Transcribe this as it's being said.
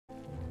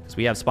So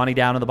we have spawning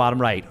down on the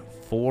bottom right.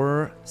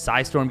 For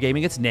Psystorm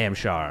Gaming, it's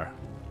Namshar.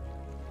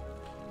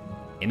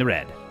 In the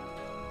red.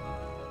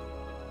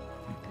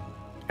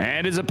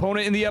 And his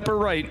opponent in the upper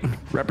right,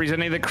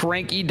 representing the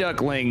Cranky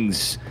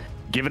Ducklings.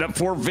 Give it up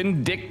for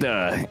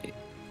Vindicta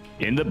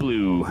in the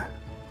blue.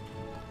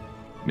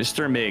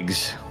 Mr.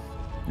 Miggs.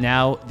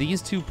 Now,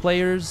 these two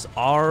players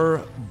are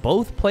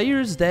both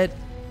players that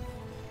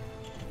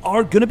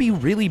are going to be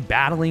really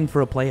battling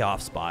for a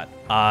playoff spot.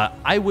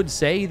 I would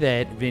say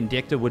that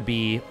Vindicta would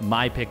be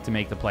my pick to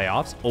make the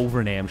playoffs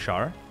over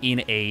Namshar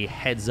in a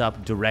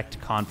heads-up direct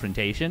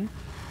confrontation.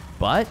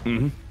 But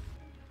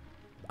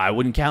I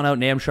wouldn't count out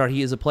Namshar.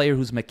 He is a player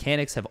whose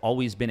mechanics have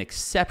always been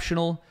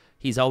exceptional.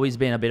 He's always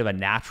been a bit of a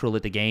natural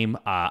at the game.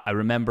 I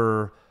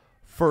remember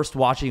first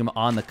watching him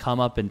on the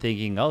come-up and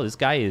thinking, oh, this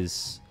guy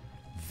is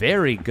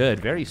very good,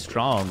 very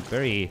strong,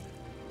 very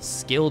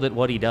skilled at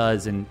what he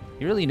does, and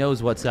he really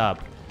knows what's up.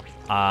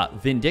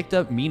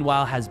 Vindicta,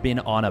 meanwhile, has been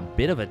on a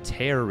bit of a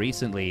tear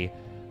recently,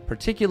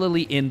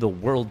 particularly in the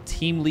World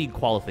Team League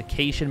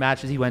qualification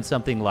matches. He went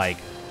something like,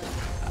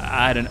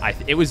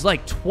 it was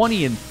like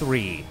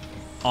 20-3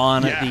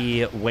 on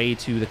the way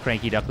to the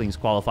Cranky Ducklings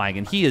qualifying,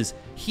 and he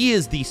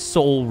is the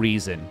sole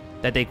reason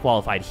that they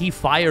qualified. He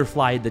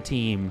fireflied the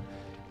team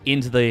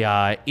into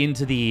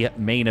the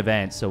main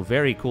event, so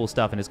very cool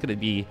stuff, and it's going to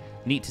be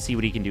neat to see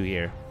what he can do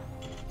here.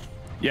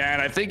 Yeah,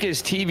 and I think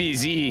his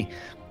TVZ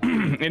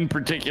in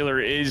particular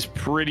is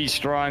pretty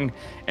strong,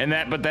 and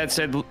but that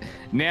said,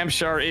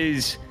 Namshar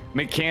is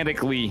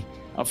mechanically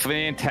a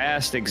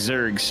fantastic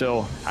Zerg,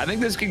 so I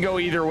think this could go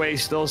either way.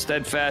 Still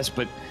steadfast,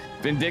 but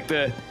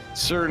Vindicta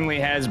certainly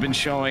has been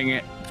showing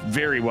it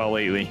very well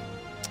lately.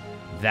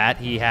 That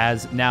he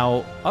has.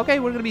 Now, okay,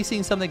 we're going to be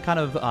seeing something kind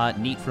of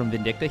neat from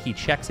Vindicta. He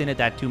checks in at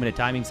that 2-minute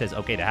timing, says,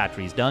 okay, the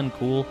hatchery's done,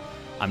 cool.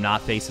 I'm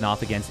not facing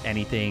off against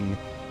anything,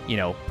 you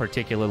know,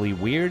 particularly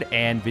weird.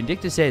 And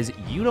Vindicta says,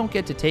 you don't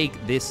get to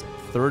take this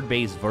third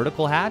base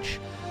vertical hatch.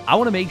 I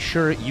want to make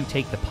sure you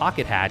take the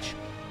pocket hatch.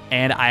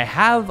 And I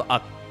have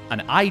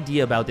an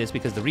idea about this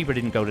because the Reaper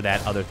didn't go to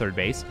that other third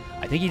base.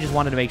 I think he just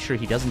wanted to make sure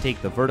he doesn't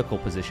take the vertical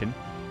position.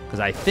 Because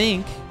I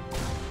think,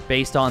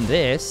 based on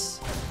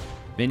this,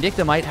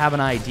 Vindicta might have an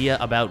idea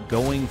about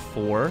going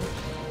for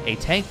a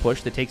tank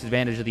push that takes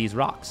advantage of these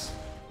rocks.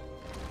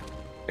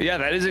 Yeah,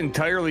 that is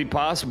entirely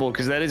possible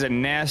because that is a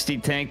nasty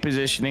tank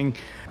positioning.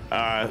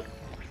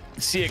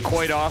 See it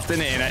quite often,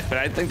 but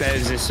I think that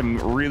is just some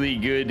really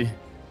good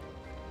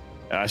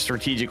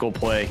strategical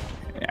play.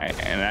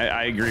 And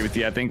I agree with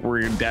you. I think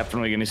we're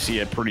definitely going to see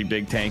a pretty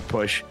big tank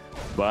push,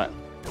 but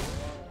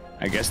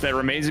I guess that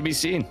remains to be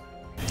seen.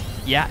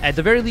 Yeah, at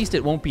the very least,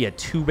 it won't be a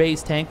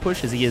 2-base tank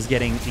push, as he is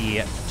getting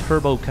the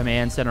Turbo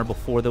Command Center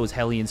before those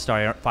Hellions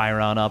fire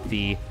on up.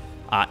 The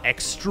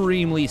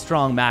extremely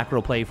strong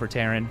macro play for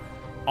Terran.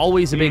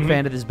 Always a big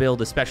fan of this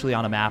build, especially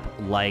on a map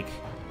like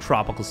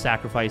Tropical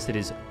Sacrifice that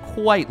is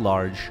quite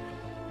large.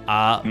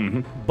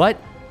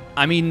 But,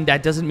 I mean,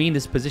 that doesn't mean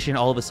this position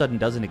all of a sudden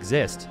doesn't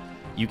exist.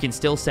 You can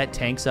still set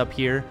tanks up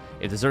here.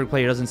 If the Zerg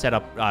player doesn't set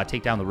up,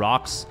 take down the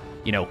rocks,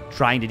 you know,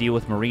 trying to deal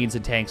with Marines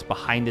and tanks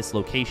behind this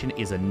location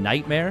is a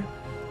nightmare.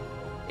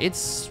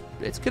 It's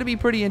going to be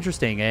pretty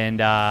interesting,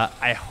 and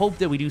I hope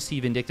that we do see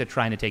Vindicta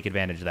trying to take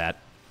advantage of that.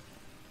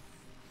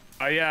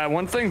 Yeah,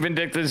 one thing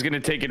Vindicta is going to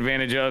take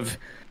advantage of,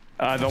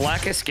 the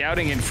lack of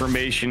scouting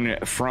information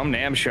from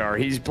Namshar.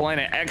 He's playing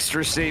it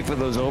extra safe with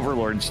those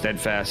Overlords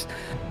steadfast.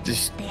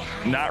 Just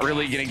not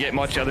really going to get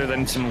much other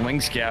than some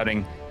link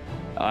scouting,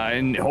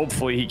 and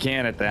hopefully he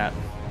can at that.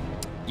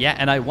 Yeah,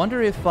 and I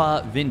wonder if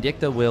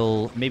Vindicta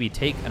will maybe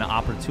take an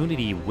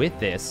opportunity with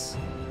this.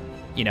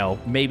 You know,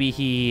 maybe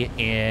he,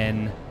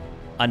 in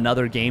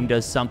another game,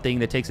 does something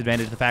that takes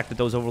advantage of the fact that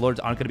those Overlords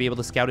aren't going to be able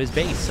to scout his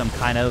base. Some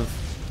kind of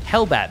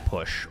Hellbat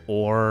push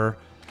or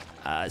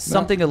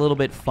something a little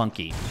bit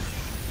funky.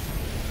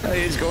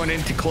 He's going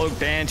into Cloak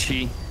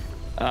Banshee,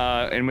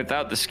 and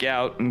without the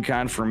scout and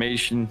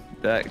confirmation,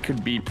 that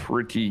could be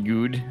pretty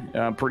good.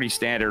 Pretty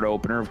standard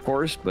opener, of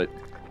course, but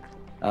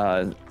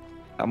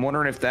I'm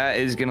wondering if that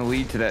is going to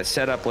lead to that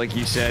setup, like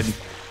you said,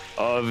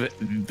 of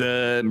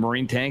the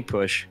Marine tank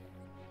push.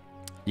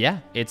 Yeah,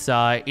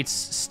 it's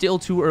still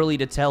too early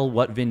to tell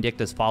what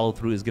Vindicta's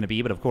follow-through is going to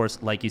be, but of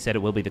course, like you said, it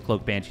will be the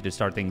Cloak Banshee to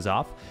start things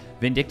off.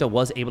 Vindicta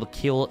was able to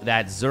kill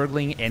that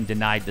Zergling and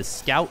denied the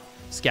Scout.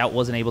 Scout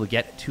wasn't able to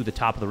get to the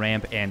top of the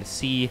ramp and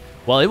see...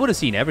 Well, it would have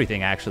seen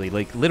everything, actually.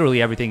 Like,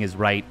 literally everything is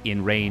right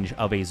in range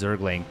of a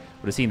Zergling.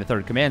 Would have seen the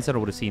third command center,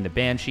 would have seen the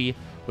Banshee,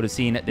 would have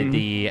seen that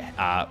the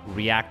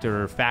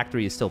reactor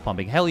factory is still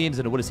pumping Hellions,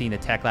 and it would have seen the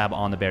tech lab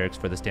on the barracks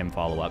for the stim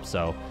follow-up.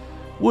 So,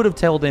 would have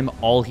told him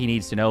all he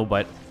needs to know,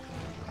 but...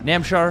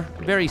 Namshar,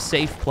 very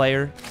safe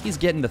player. He's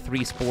getting the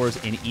 3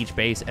 spores in each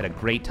base at a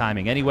great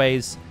timing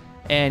anyways,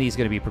 and he's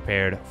going to be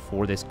prepared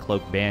for this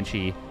Cloak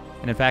Banshee.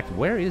 And in fact,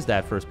 where is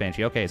that first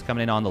Banshee? Okay, it's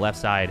coming in on the left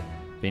side.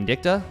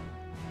 Vindicta.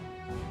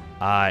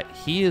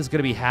 He is going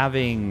to be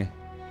having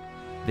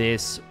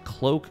this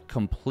Cloak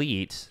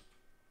complete,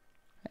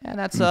 and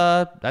that's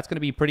going to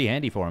be pretty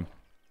handy for him.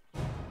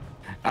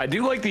 I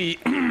do like the...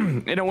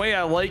 in a way,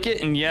 I like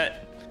it, and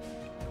yet...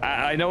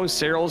 I know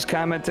Cyril's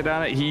commented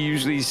on it. He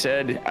usually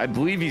said, I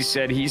believe he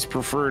said he's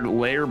preferred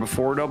layer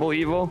before double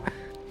evo,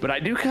 but I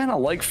do kind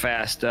of like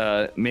fast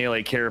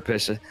melee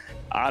carapace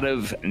out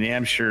of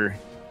Namshar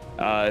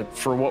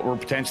for what we're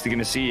potentially going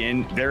to see.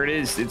 And there it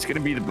is. It's going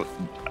to be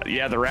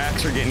the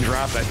racks are getting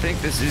dropped. I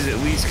think this is at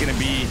least going to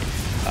be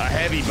a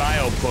heavy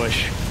bio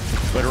push,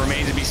 but it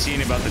remains to be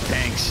seen about the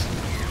tanks.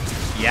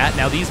 Yeah,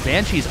 now these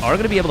Banshees are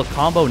going to be able to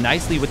combo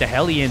nicely with the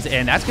Hellions,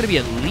 and that's going to be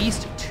at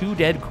least 2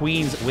 dead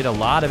queens with a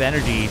lot of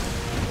energy.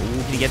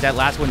 Ooh, can he get that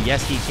last one?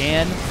 Yes, he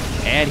can.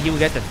 And he will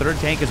get the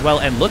 3rd tank as well.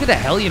 And look at the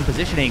Hellion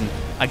positioning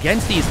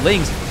against these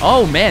Lings.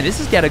 Oh, man,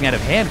 this is getting out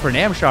of hand for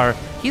Namshar.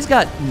 He's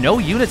got no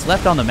units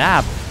left on the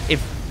map.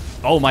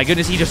 Oh, my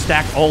goodness, he just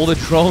stacked all the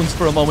drones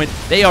for a moment.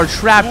 They are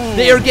trapped. Ooh.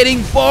 They are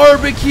getting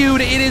barbecued.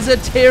 It is a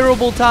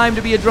terrible time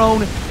to be a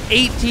drone.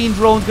 18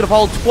 drones going to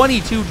fall,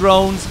 22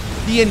 drones.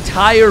 The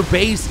entire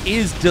base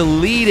is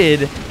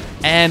deleted.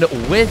 And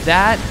with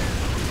that,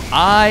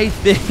 I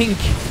think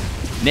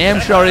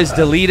Namshar is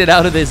deleted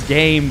out of this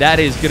game. That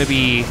is going to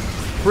be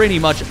pretty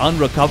much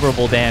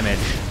unrecoverable damage.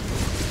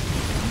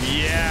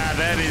 Yeah,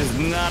 that is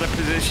not a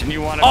position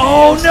you want to be in.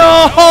 Oh,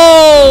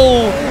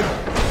 no!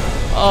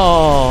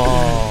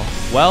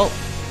 Oh, well,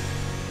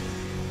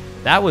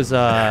 that was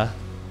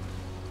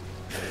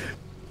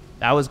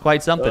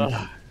quite something.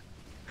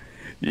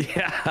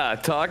 Yeah,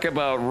 talk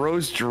about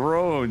roast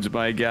drones,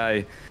 my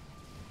guy.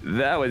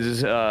 That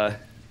was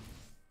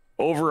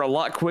over a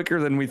lot quicker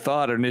than we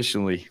thought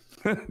initially.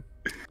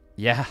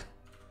 Yeah.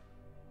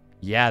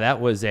 Yeah,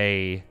 that was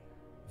a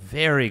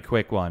very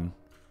quick one.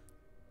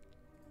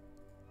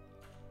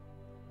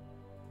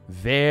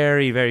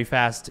 Very, very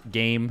fast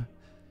game.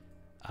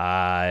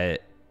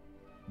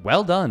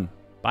 Well done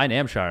by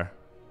Namshar.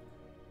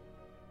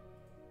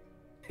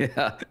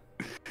 Yeah.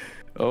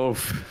 Oh.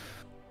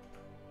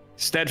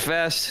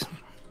 Steadfast.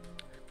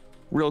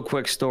 Real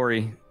quick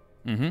story.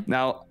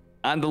 Now,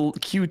 on the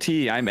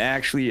QT, I'm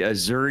actually a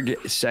Zerg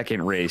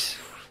 2nd race.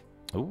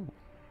 Ooh.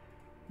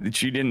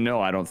 That you didn't know,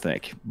 I don't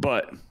think.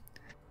 But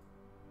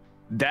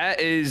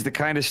that is the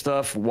kind of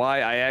stuff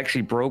why I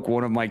actually broke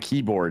one of my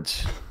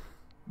keyboards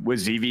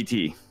with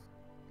ZVT.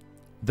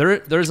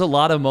 There's a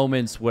lot of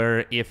moments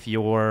where if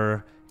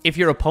your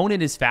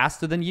opponent is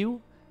faster than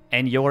you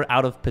and you're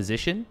out of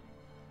position,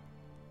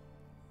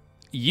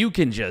 you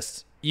can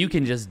just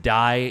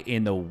die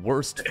in the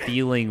worst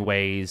feeling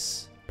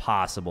ways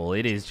possible.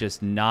 It is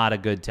just not a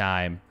good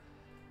time.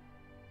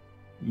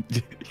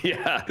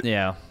 Yeah.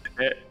 Yeah.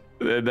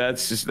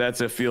 That's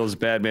a feels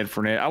bad man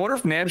for Nam. I wonder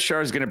if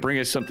Namshar is going to bring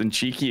us something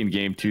cheeky in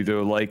game 2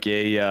 though, like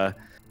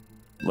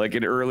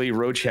an early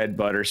roach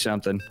headbutt or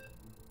something.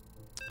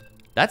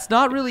 That's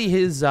not really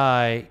his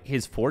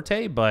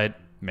forte, but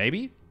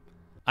maybe.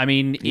 I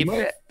mean,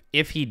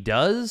 if he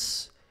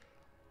does,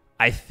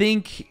 I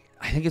think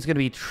it's going to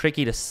be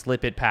tricky to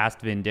slip it past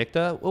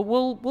Vindicta.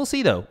 We'll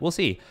see though. We'll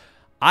see.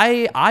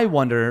 I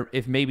wonder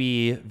if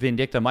maybe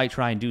Vindicta might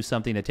try and do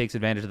something that takes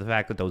advantage of the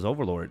fact that those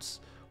overlords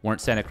weren't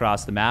sent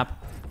across the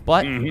map.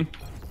 But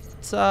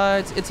it's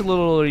a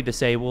little early to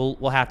say.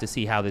 We'll have to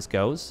see how this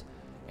goes,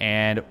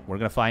 and we're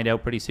gonna find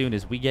out pretty soon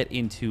as we get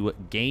into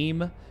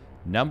game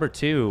number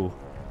 2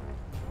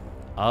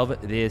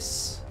 of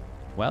this.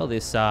 Well,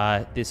 this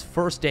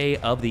first day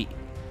of the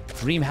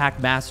DreamHack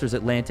Masters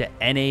Atlanta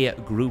NA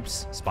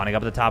groups. Spawning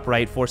up at the top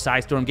right for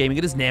Psystorm Gaming,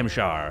 it is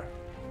Namshar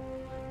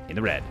in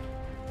the red.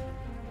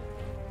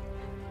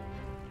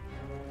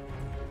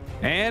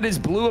 And his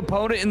blue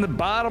opponent in the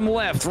bottom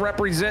left,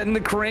 representing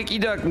the Cranky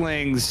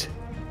Ducklings.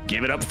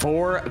 Give it up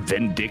for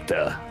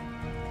Vindicta.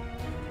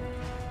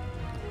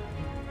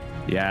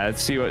 Yeah,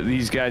 let's see what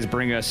these guys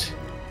bring us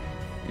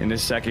in the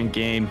second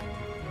game.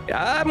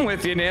 Yeah, I'm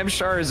with you.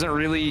 Namshar isn't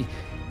really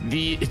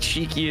the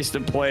cheekiest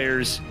of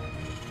players,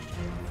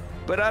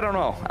 but I don't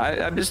know.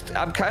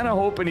 I'm kind of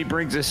hoping he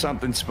brings us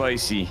something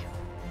spicy,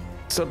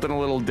 something a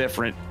little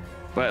different.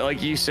 But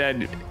like you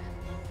said,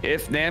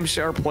 if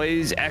Namshar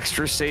plays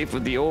extra safe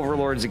with the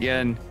overlords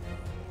again,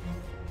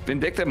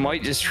 Vindicta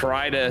might just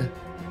try to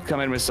come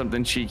in with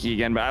something cheeky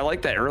again. But I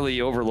like that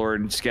early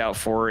overlord scout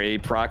for a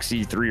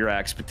proxy 3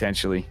 racks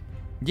potentially.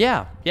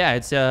 Yeah,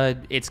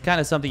 it's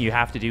kind of something you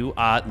have to do.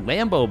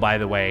 Lambo, by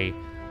the way,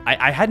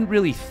 I hadn't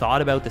really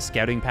thought about the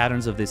scouting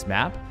patterns of this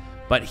map,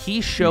 but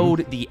he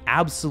showed the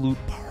absolute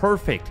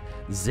perfect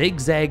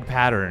zigzag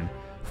pattern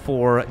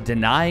for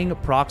denying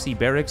proxy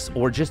barracks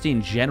or just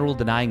in general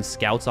denying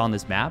scouts on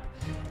this map.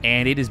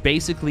 And it is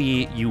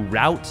basically you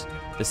route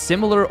the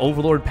similar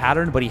overlord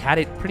pattern, but he had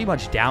it pretty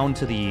much down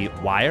to the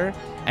wire,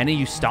 and then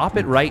you stop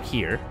it right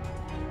here.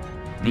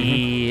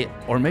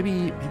 Or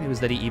maybe it was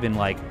that he even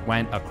like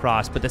went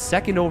across, but the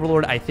second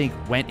overlord I think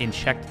went and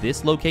checked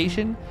this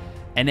location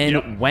and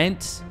then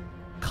went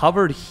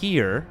covered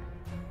here.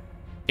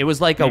 It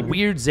was like a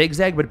weird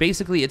zigzag, but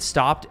basically it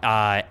stopped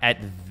at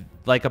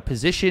like a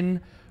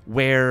position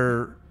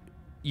where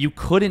you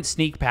couldn't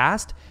sneak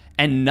past,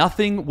 and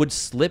nothing would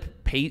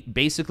slip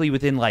basically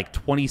within like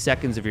 20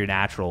 seconds of your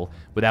natural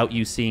without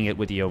you seeing it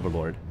with the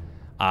overlord.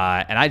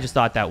 And I just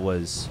thought that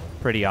was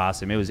pretty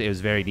awesome. It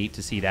was very neat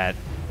to see that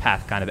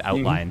path kind of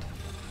outlined.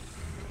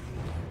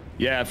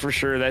 Yeah, for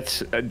sure. That's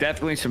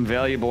definitely some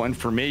valuable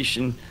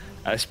information,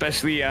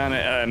 especially on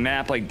a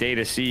map like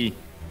Data C,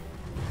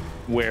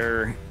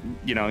 where,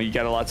 you know, you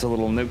got lots of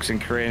little nooks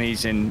and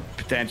crannies and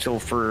potential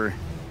for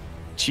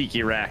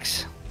cheeky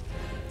racks.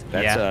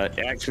 That's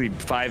actually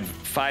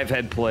five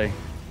head play.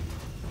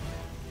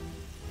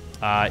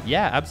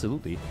 Yeah,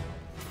 absolutely.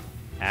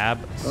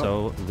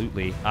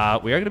 Absolutely. We are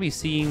going to be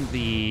seeing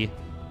the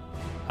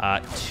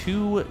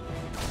two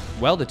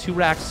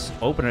racks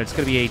opener. It's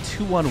going to be a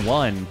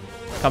 2-1-1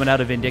 coming out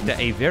of Vindicta.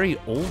 A very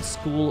old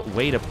school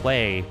way to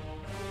play.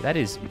 That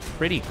is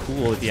pretty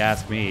cool if you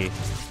ask me.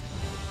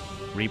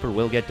 Reaper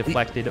will get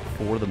deflected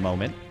for the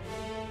moment.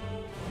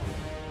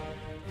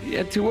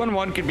 Yeah,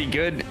 2-1-1 could be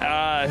good.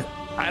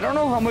 I don't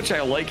know how much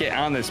I like it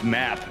on this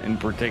map in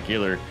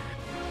particular,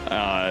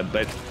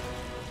 but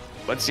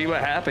let's see what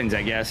happens,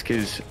 I guess,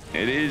 because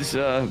it is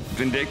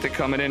Vindicta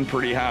coming in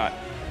pretty hot.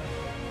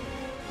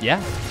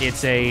 Yeah,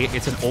 it's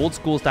an old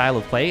school style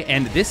of play,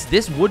 and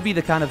this would be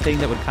the kind of thing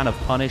that would kind of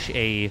punish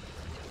a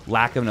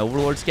lack of an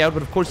Overlord Scout,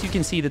 but of course you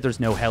can see that there's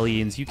no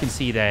Hellions. You can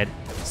see that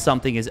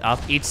something is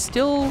up. It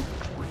still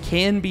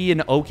can be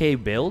an okay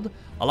build.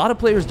 A lot of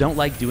players don't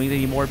like doing it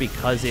anymore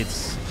because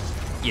it's,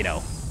 you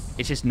know,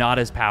 it's just not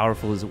as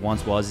powerful as it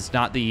once was. It's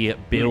not the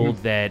build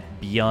that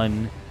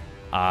Byun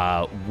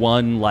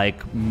won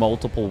like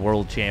multiple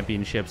world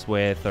championships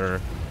with, or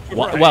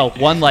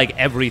won like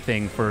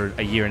everything for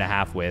a year and a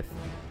half with.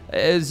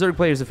 Zerg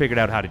players have figured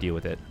out how to deal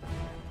with it.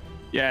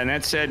 Yeah, and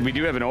that said, we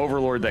do have an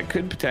Overlord that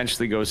could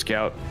potentially go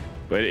Scout,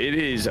 but it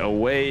is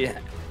away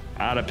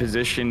out of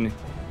position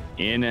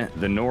in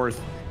the north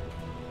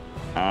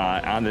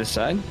on this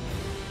side.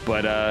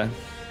 But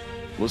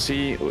we'll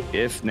see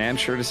if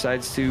Namshar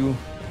decides to...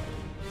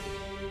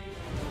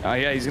 Oh,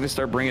 yeah, he's going to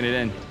start bringing it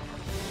in.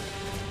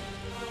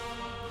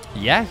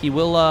 Yeah, he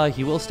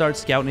will start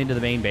scouting into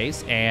the main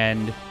base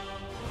and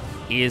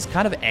is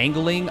kind of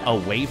angling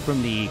away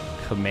from the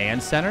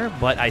command center,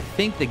 but I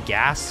think the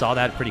gas saw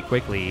that pretty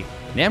quickly.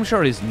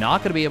 Namshar is not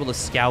going to be able to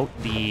scout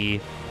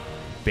the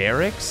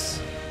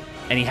barracks,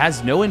 and he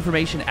has no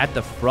information at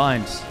the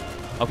front.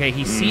 Okay,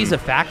 he sees a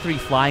factory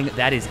flying.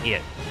 That is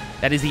it.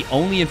 That is the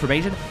only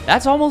information.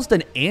 That's almost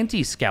an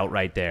anti-scout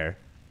right there.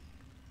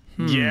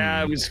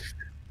 Yeah, it was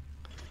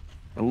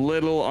a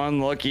little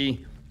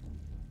unlucky,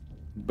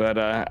 but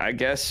I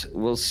guess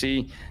we'll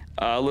see.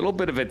 A little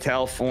bit of a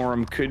tell for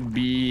him could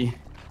be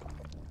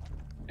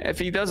if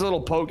he does a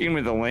little poking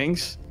with the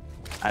links.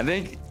 I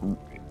think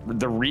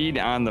the read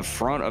on the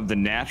front of the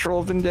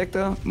natural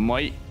Vindicta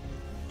might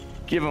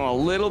give him a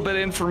little bit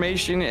of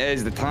information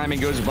as the timing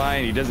goes by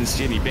and he doesn't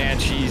see any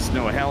Banshees,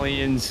 no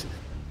Hellions.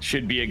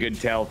 Should be a good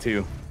tell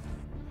too.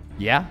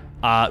 Yeah,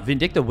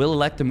 Vindicta will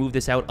elect to move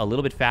this out a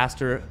little bit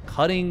faster,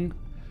 cutting,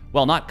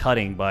 well, not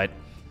cutting, but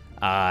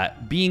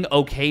being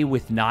okay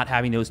with not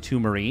having those two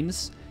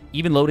Marines,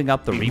 even loading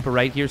up the Reaper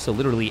right here, so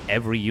literally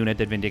every unit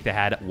that Vindicta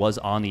had was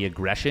on the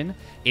aggression.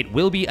 It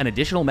will be an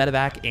additional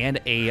medevac and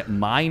a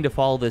mine to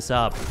follow this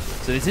up.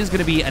 So this is going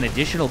to be an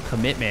additional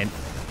commitment,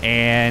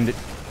 and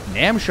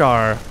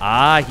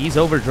Namshar, he's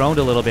overdroned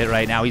a little bit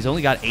right now. He's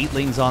only got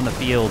 8lings on the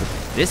field.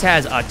 This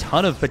has a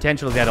ton of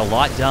potential to get a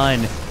lot done.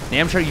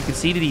 Namshar, you can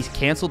see that he's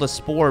canceled a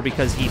spore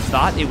because he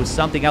thought it was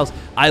something else.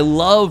 I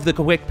love the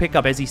quick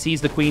pickup as he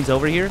sees the queens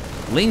over here.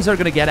 Lings are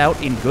going to get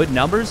out in good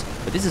numbers,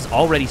 but this is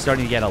already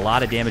starting to get a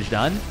lot of damage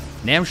done.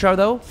 Namshar,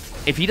 though,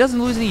 if he doesn't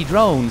lose any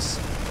drones,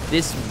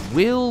 this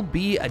will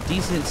be a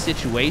decent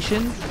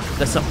situation.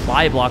 The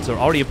supply blocks are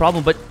already a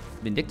problem, but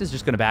Vindicta's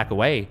just going to back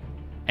away,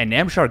 and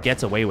Namshar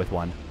gets away with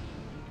one.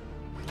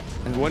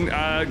 And one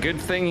good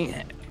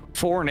thing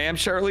for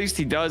Namshar, at least,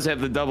 he does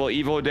have the double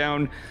Evo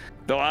down,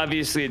 though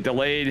obviously it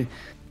delayed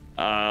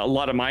a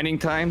lot of mining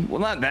time. Well,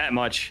 not that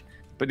much,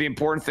 but the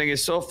important thing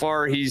is so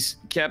far he's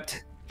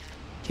kept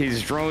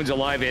his drones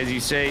alive, as you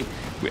say.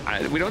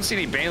 We don't see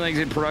any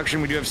banelings in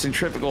production. We do have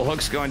centrifugal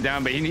hooks going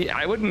down, but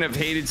I wouldn't have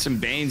hated some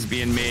banes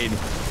being made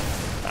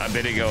a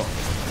bit ago.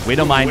 We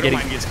don't mind getting...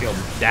 gets killed.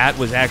 That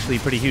was actually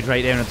pretty huge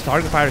right there. And it's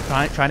target fire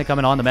trying to come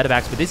in on the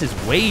medevacs, but this is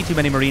way too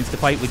many Marines to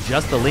fight with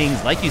just the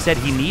Lings. Like you said,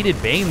 he needed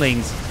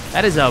banelings.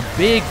 That is a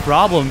big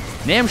problem.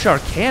 Namshar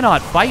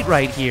cannot fight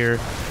right here.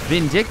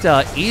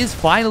 Vindicta is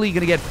finally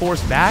going to get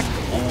forced back.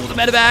 Oh, the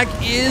medevac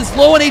is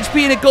low on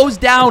HP, and it goes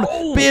down.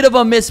 Bit of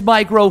a miss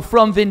micro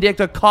from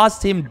Vindicta.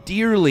 Cost him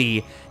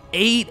dearly.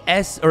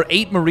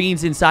 8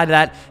 Marines inside of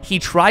that. He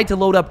tried to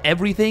load up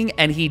everything,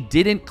 and he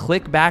didn't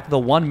click back the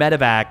one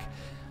medevac.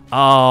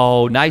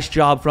 Oh, nice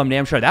job from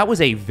Namshar. That was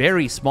a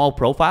very small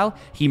profile.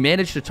 He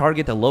managed to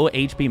target the low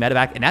HP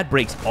medevac, and that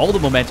breaks all the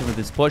momentum of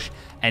this push.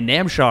 And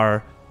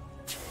Namshar,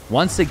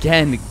 once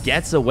again,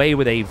 gets away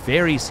with a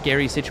very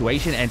scary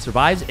situation and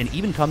survives, and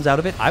even comes out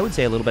of it, I would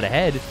say, a little bit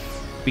ahead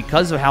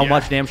because of how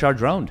much Namshar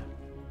droned.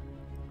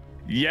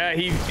 Yeah,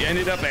 he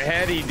ended up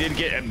ahead. He did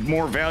get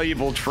more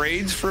valuable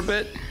trades for a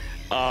bit.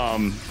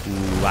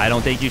 Ooh, I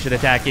don't think you should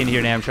attack in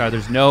here, Namshar.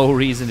 There's no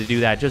reason to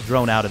do that. Just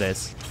drone out of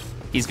this.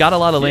 He's got a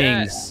lot of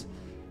lings.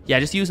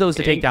 Yeah, just use those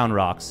to take down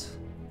rocks.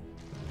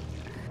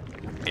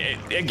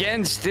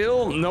 again,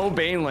 still no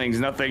banelings,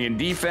 nothing in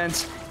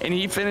defense, and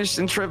he finished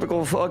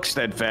centrifugal hook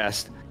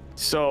steadfast.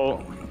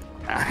 So,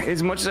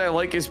 as much as I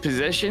like his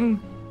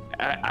position,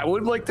 I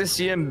would like to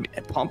see him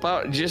pump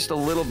out just a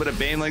little bit of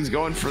banelings,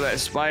 going for that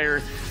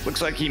Spire.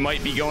 Looks like he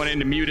might be going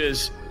into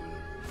mutas.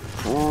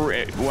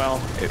 Well,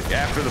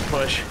 after the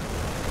push.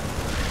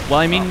 Well,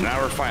 I mean,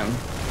 now we're finally.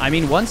 I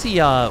mean, once he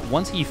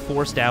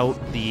forced out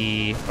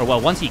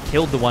once he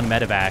killed the one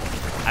medevac,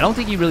 I don't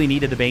think he really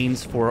needed the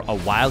Banes for a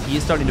while. He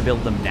is starting to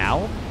build them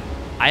now.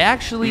 I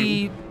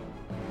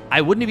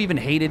wouldn't have even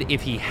hated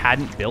if he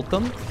hadn't built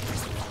them,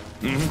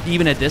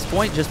 even at this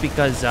point, just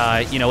because,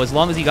 you know, as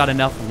long as he got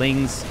enough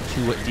Lings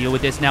to deal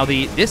with this. Now,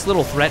 this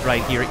little threat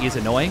right here is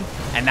annoying,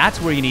 and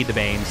that's where you need the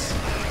Banes.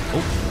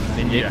 Oh,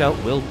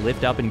 Vindicta will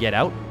lift up and get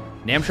out.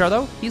 Namshar,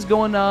 though, he's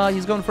going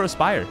for a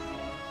Spire.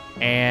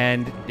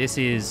 And this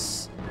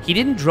is... He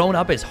didn't drone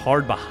up as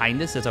hard behind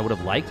this as I would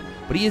have liked,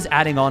 but he is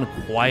adding on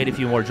quite a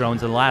few more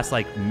drones in the last,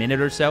 like, minute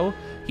or so.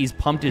 He's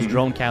pumped his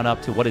drone count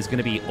up to what is going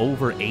to be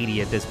over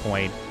 80 at this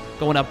point,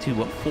 going up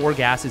to 4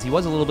 gases. He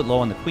was a little bit low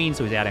on the Queen,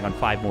 so he's adding on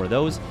 5 more of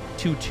those.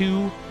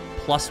 2/2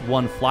 plus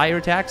 1 flyer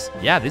attacks.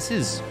 Yeah, this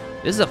is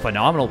a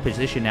phenomenal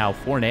position now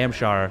for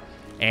Namshar,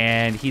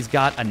 and he's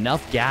got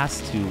enough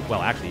gas to...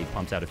 Well, actually, he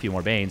pumps out a few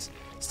more Banes.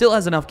 Still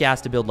has enough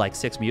gas to build like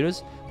 6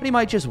 mutas, but he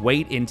might just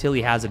wait until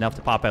he has enough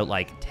to pop out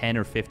like 10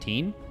 or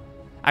 15.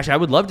 Actually, I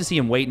would love to see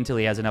him wait until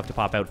he has enough to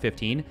pop out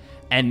 15,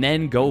 and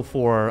then go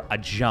for a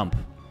jump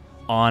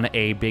on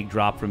a big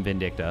drop from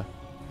Vindicta.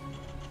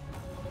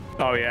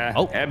 Oh, yeah.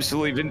 Oh,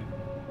 absolutely.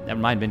 Never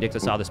mind, Vindicta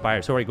saw the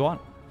Spire. Sorry, go on.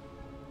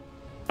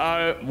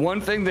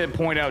 One thing to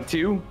point out,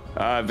 too,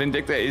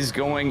 Vindicta is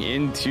going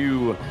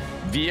into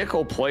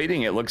vehicle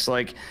plating, it looks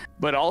like,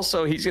 but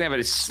also he's going to have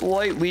a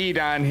slight lead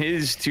on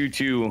his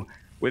 2/2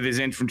 with his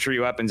infantry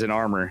weapons and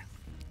armor.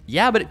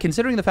 Yeah, but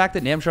considering the fact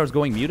that Namshar is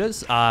going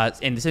mutas,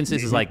 and since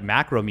this is like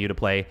macro muta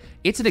play,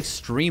 it's an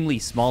extremely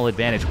small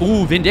advantage.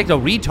 Ooh,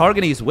 Vindicta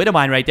retargeting his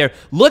Widowmine right there.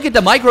 Look at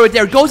the micro right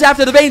there. Goes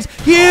after the Banes.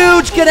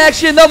 Huge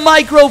connection. The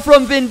micro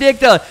from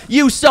Vindicta.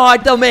 You saw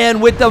it. The man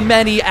with the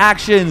many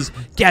actions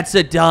gets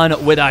it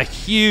done with a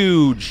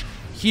huge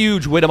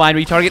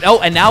Widowmine retarget. Oh,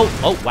 and now,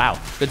 oh, wow.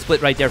 Good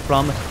split right there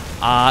from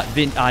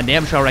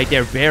Namshar right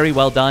there. Very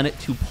well done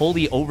to pull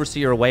the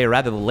Overseer away, or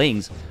rather the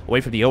Lings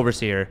away from the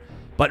Overseer.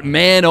 But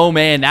man, oh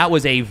man, that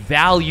was a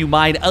value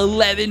mine.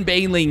 11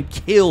 Baneling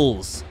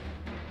kills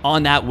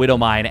on that Widow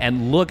mine.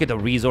 And look at the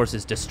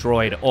resources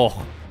destroyed.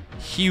 Oh,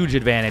 huge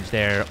advantage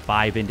there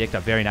by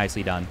Vindicta. Very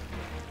nicely done.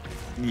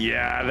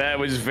 Yeah, that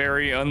was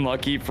very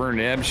unlucky for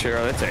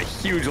Namshar. That's a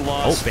huge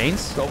loss. Oh,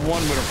 Banes? The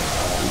one Widow.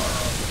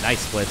 Nice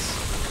splits.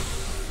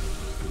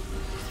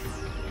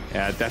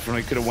 Yeah, it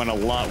definitely could have went a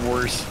lot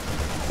worse.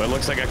 But it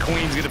looks like a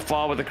Queen's going to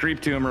fall with a creep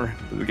tumor.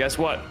 But guess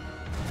what?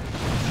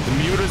 The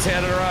mutas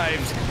had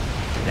arrived.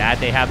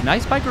 That they have.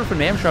 Nice micro from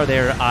Namshar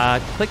there.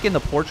 Click in the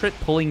portrait,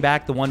 pulling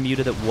back the one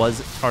muta that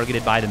was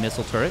targeted by the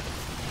missile turret.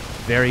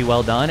 Very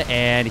well done.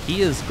 And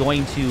he is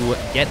going to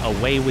get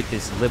away with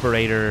this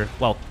Liberator.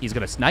 Well, he's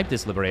going to snipe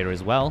this Liberator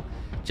as well.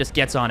 Just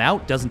gets on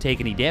out, doesn't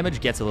take any damage,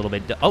 gets a little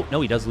bit... Oh,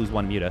 no, he does lose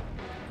one muta.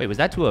 Wait, was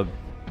that to a...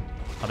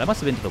 Oh, that must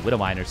have been to the Widow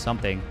Mine or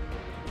something.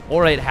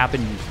 Or it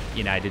happened...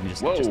 You know, I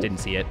just didn't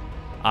see it.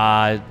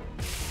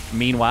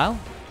 Meanwhile...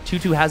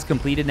 2/2 has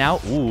completed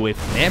now. Ooh, if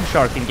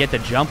Namshar can get the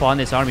jump on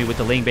this army with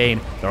the Ling Bane,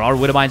 there are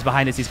Widow Mines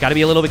behind us. He's got to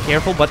be a little bit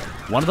careful, but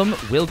one of them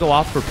will go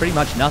off for pretty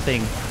much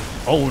nothing.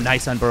 Oh,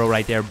 nice unburrow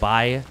right there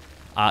by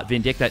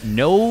Vindicta.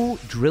 No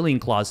drilling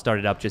claws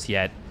started up just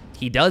yet.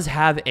 He does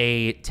have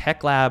a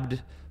tech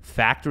labbed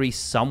factory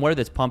somewhere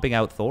that's pumping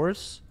out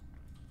Thors.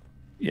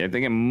 Yeah, I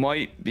think it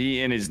might be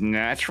in his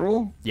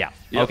natural. Yeah.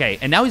 Yep. Okay,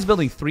 and now he's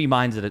building 3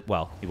 mines at a...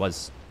 Well, he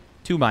was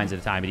 2 mines at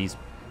a time, and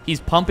he's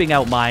pumping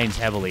out mines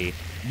heavily.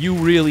 You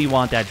really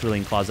want that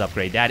drilling claws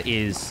upgrade. That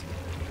is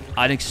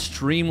an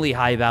extremely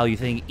high value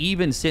thing.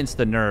 Even since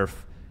the nerf,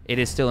 it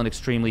is still an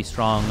extremely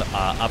strong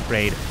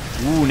upgrade.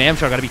 Ooh,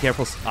 Namshar got to be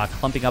careful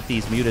clumping up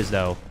these mutas,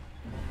 though.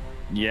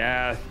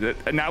 Yeah,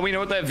 now we know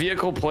what that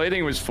vehicle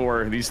plating was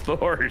for, these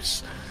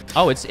Thors.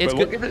 Oh, it's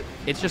good.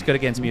 It's just good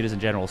against mutas in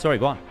general. Sorry,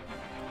 go on.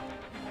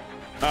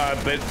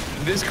 But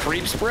this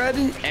creep spread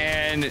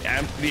and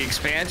the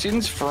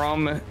expansions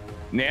from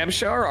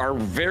Namshar are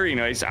very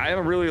nice. I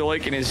am really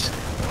liking his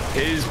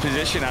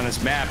position on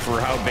this map for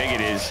how big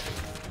it is.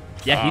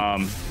 Yeah,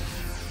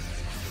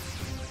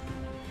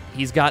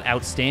 he's got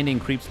outstanding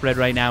creep spread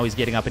right now. He's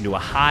getting up into a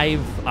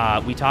hive.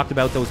 We talked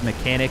about those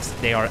mechanics.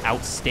 They are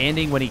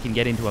outstanding when he can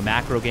get into a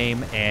macro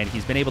game, and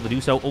he's been able to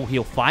do so. Oh,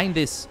 he'll find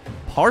this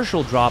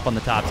partial drop on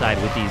the top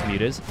side with these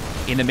mutas.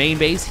 In the main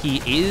base,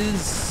 he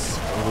is...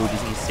 Oh,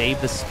 does he save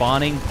the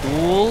spawning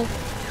pool?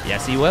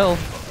 Yes, he will.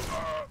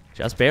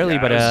 Just barely,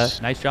 but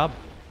nice job.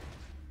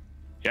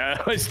 Yeah,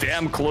 it was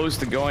damn close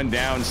to going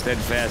down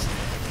steadfast.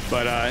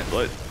 But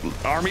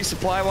army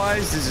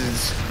supply-wise, this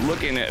is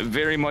looking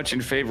very much in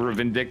favor of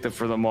Vindicta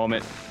for the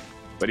moment.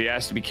 But he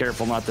has to be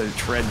careful not to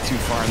tread too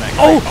far in that.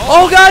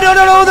 Oh God!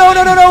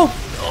 No!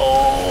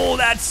 Oh,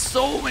 that's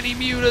so many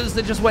mutas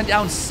that just went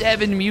down.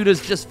 7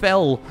 mutas just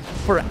fell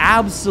for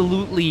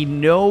absolutely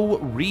no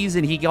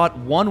reason. He got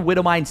 1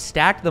 Widowmine,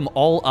 stacked them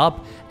all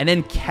up, and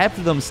then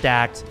kept them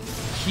stacked.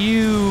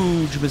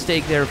 Huge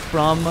mistake there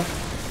from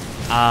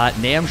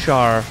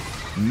Namshar.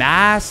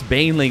 Mass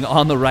Baneling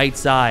on the right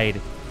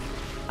side.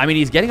 I mean,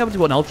 he's getting up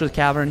into an Ultra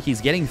Cavern. He's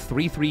getting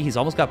 3-3. He's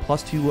almost got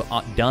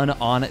 +2 done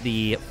on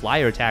the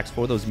flyer attacks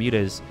for those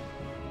mutas.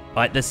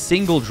 But the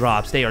single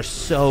drops, they are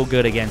so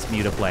good against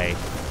muta play.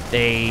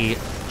 They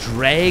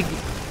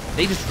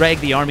just drag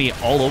the army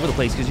all over the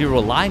place because you're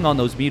relying on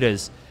those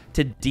mutas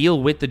to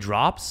deal with the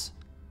drops.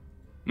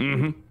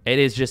 It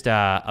is just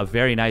a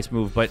very nice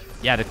move. But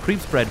yeah, the creep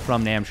spread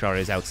from Namshar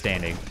is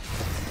outstanding.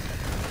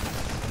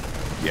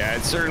 Yeah,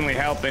 it's certainly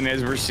helping,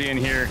 as we're seeing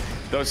here,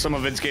 though some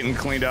of it's getting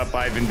cleaned up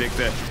by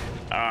Vindicta.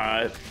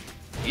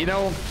 You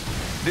know,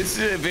 this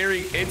is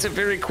it's a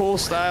very cool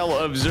style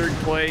of Zerg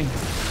play,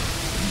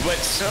 but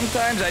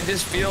sometimes I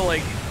just feel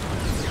like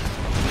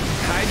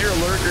Hydra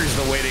Lurker's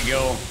the way to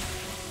go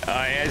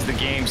as the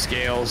game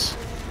scales.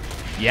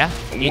 Yeah.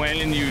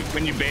 When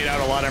you bait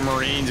out a lot of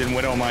Marines and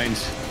Widow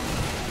Mines.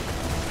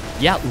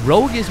 Yeah,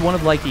 Rogue is one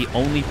of like the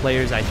only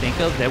players I think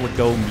of that would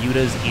go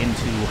mutas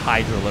into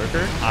Hydra Lurker.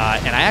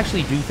 And I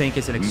actually do think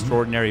it's an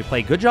extraordinary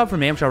play. Good job from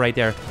Namshar right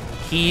there.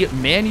 He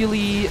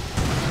manually...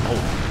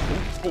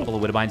 Oh, a couple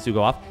of Widowmines do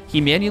go off. He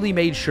manually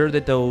made sure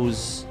that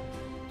those...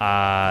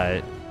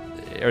 or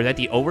that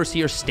the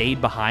Overseer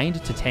stayed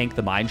behind to tank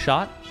the mine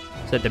shot,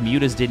 so that the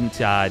mutas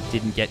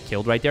didn't get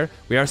killed right there.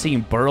 We are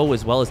seeing Burrow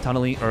as well as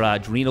tunneling or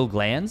adrenal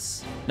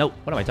glands. No,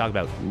 what am I talking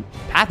about?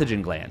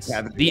 Pathogen glands.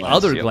 The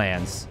other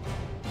glands.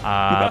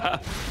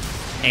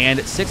 And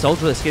 6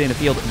 Ultralisks getting in the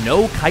field.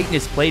 No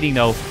chitinous plating,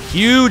 though.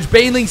 Huge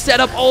Baneling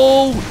setup.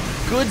 Oh,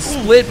 good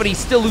split, but he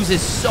still loses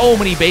so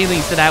many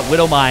Banelings to that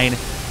Widowmine.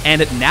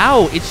 And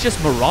now it's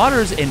just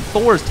Marauders and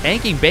Thors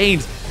tanking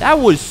Banes. That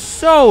was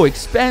so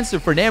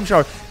expensive for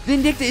Namshar.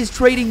 Vindicta is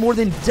trading more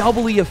than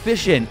doubly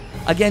efficient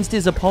against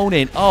his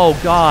opponent. Oh,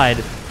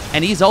 God.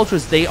 And these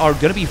Ultras, they are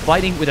going to be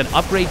fighting with an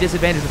upgrade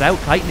disadvantage without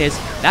chitinous.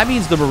 That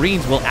means the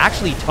Marines will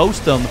actually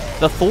toast them.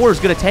 The Thor is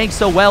going to tank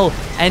so well.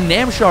 And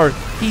Namshar,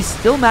 he's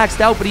still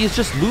maxed out, but he is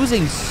just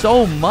losing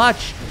so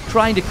much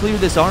trying to clear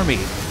this army.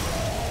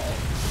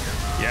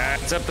 Yeah,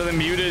 it's up to the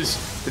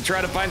mutas to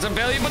try to find some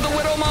value, but the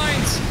Widow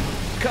Mines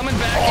coming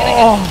back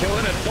in and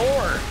killing a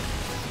Thor.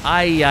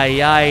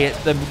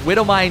 The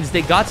Widowmines,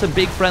 they got some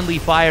big friendly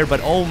fire,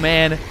 but oh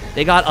man,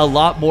 they got a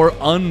lot more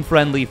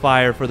unfriendly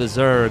fire for the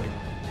Zerg.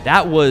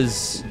 That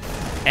was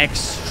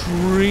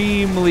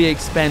extremely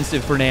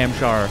expensive for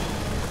Namshar.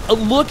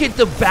 Look at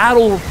the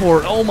battle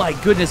report. Oh my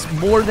goodness,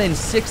 more than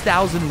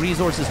 6,000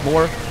 resources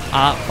more.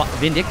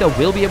 Vindicta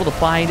will be able to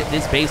find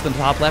this base on the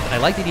top left. I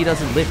like that he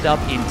doesn't lift up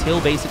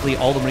until basically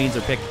all the Marines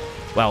are picked.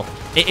 Well,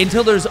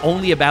 until there's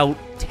only about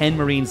 10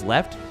 Marines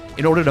left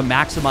in order to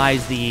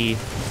maximize the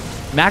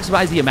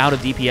amount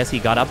of DPS he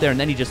got up there, and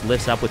then he just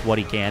lifts up with what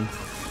he can.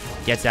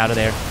 Gets out of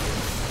there.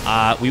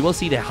 We will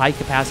see the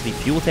high-capacity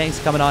fuel tanks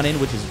coming on in,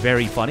 which is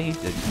very funny,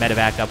 the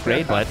medevac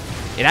upgrade, but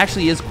it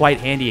actually is quite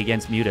handy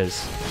against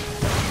mutas.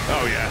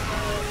 Oh, yeah.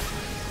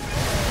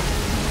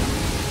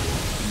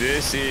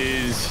 This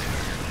is...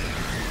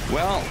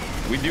 Well,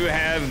 we do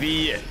have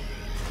the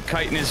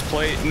chitinous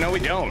plate. No, we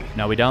don't.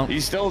 No, we don't. He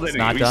still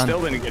didn't.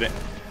 Still didn't get it.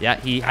 Yeah,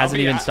 he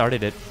hasn't even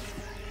started it.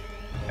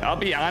 I'll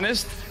be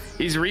honest.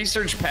 He's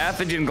researched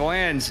pathogen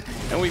glands,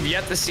 and we've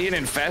yet to see an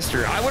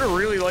infestor. I would have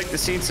really liked to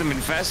see some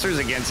infestors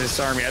against this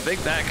army. I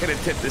think that could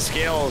have tipped the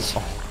scales.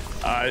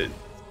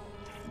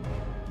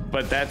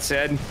 But that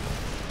said,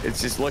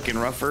 it's just looking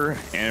rougher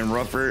and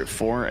rougher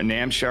for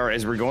Namshar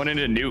as we're going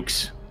into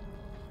nukes.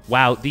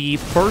 Wow, the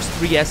first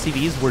 3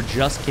 SCVs were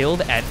just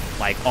killed at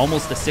like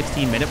almost the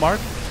 16-minute mark,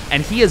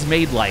 and he has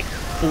made like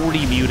 40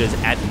 mutas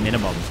at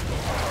minimum.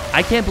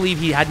 I can't believe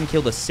he hadn't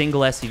killed a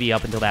single SCV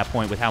up until that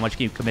point with how much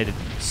he committed.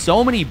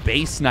 So many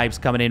base snipes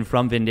coming in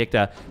from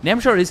Vindicta.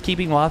 Namshar is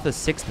keeping off a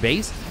 6th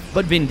base,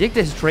 but Vindicta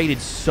has traded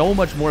so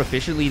much more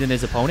efficiently than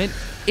his opponent,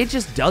 it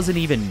just doesn't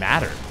even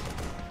matter.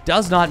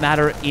 Does not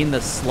matter in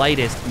the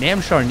slightest.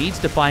 Namshar needs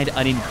to find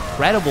an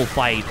incredible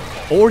fight,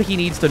 or he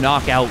needs to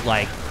knock out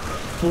like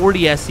 40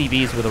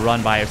 SCVs with a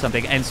run by or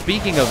something. And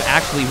speaking of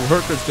actually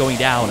workers going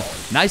down,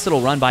 nice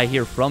little run by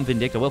here from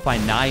Vindicta. We'll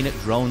find 9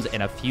 drones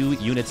and a few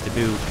units to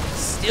boot.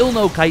 Still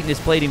no chitinous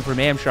plating from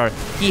Namshar.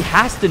 He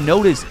has to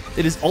notice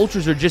that his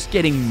ultras are just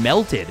getting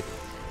melted.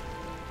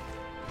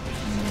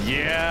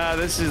 Yeah,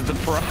 this is the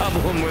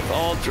problem with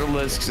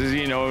Ultralisks, is,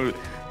 you know,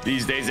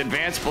 these days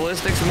advanced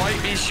ballistics might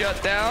be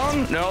shut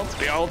down. Nope,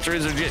 the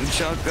ultras are getting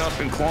chunked up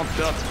and clumped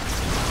up.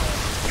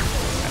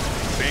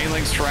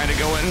 Baneling's trying to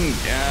go in.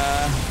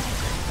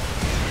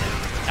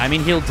 I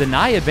mean, he'll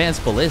deny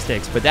advanced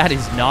ballistics, but that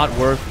is not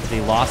worth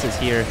the losses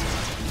here.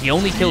 He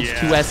only killed 2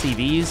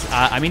 SCVs.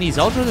 I mean, these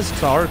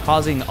Ultralisks are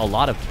causing a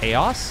lot of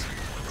chaos.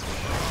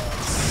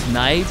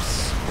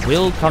 Snipes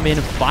will come in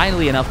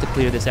finally enough to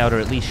clear this out, or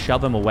at least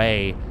shove him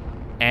away.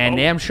 And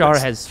Namshar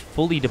has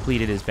fully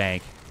depleted his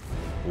bank.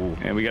 Ooh.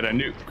 And we got a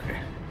nuke.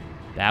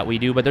 That we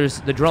do, but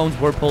the drones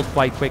were pulled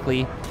quite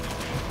quickly.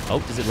 Oh,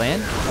 does it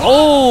land?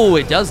 Oh,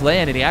 it does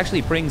land, and he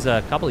actually brings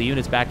a couple of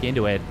units back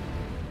into it.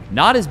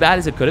 Not as bad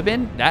as it could have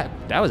been. That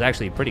was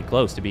actually pretty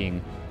close to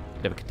being a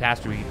bit of a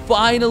catastrophe.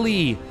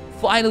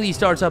 Finally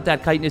starts up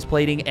that chitinous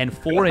plating and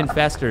 4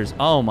 infestors.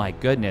 Oh my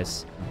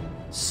goodness.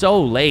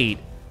 So late.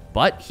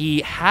 But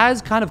he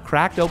has kind of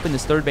cracked open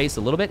this third base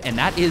a little bit, and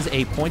that is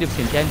a point of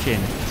contention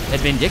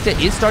that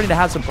Vindicta is starting to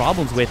have some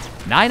problems with.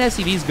 9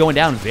 SCVs going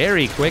down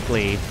very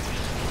quickly.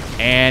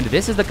 And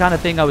this is the kind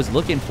of thing I was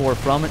looking for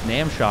from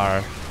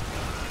Namshar.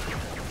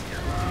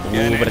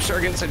 Yeah,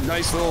 Namshar gets a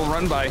nice little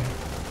run by.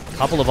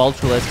 Couple of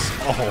Ultralisks.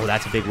 Oh,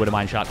 that's a big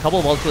Widowmine shot. Couple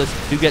of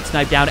Ultralisks do get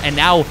sniped down, and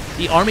now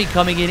the army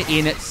coming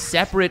in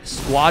separate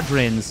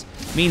squadrons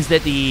means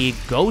that the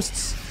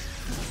Ghosts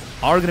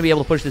are going to be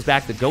able to push this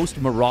back. The Ghost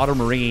Marauder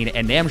Marine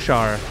and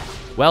Namshar,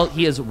 well,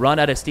 he has run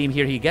out of steam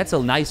here. He gets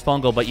a nice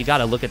fungal, but you got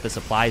to look at the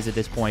supplies at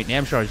this point.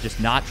 Namshar is just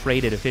not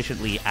traded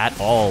efficiently at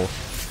all.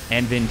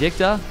 And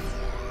Vindicta,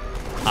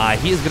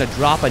 he is going to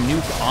drop a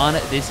nuke on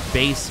this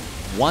base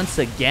once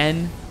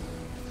again.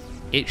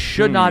 It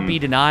should not be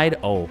denied.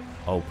 Oh,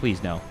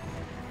 please no.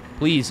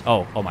 Please.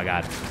 Oh my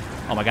God.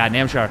 Oh my God,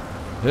 Namshar.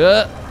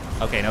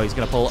 Okay, no, he's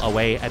going to pull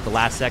away at the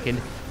last second.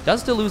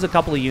 Does still lose a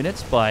couple of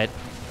units, but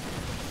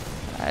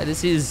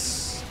this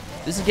is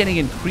getting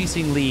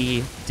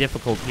increasingly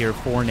difficult here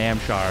for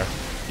Namshar.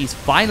 He's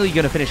finally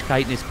going to finish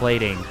chitinous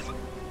plating,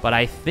 but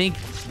I think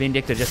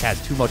Vindicta just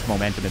has too much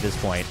momentum at this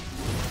point.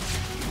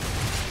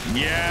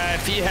 Yeah,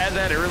 if he had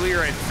that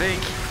earlier, I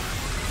think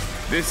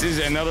this is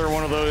another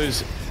one of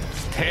those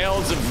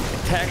tales of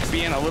tech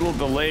being a little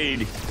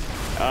delayed,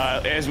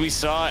 as we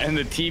saw in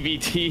the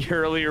TVT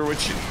earlier,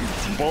 which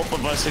both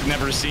of us had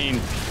never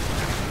seen.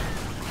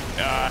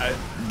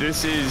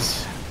 This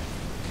is,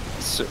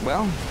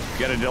 well,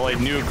 got a delayed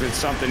nuke with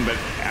something, but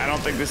I don't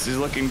think this is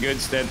looking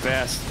good,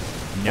 Steadfast.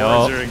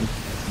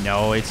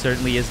 No, it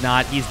certainly is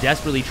not. He's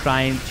desperately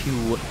trying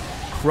to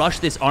crush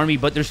this army,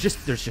 but there's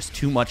just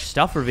too much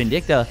stuff for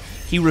Vindicta.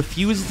 He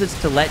refuses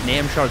to let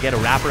Namshar get a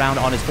wraparound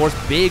on his force.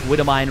 Big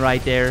Widowmine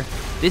right there.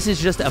 This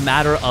is just a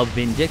matter of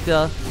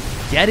Vindicta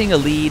getting a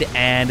lead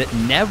and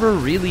never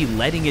really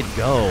letting it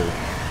go.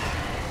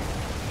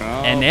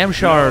 And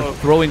Namshar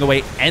throwing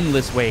away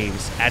endless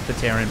waves at the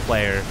Terran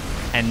player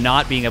and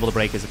not being able to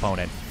break his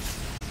opponent.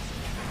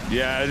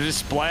 Yeah, just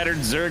splattered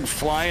Zerg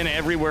flying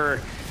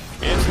everywhere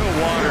into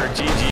the water. GG.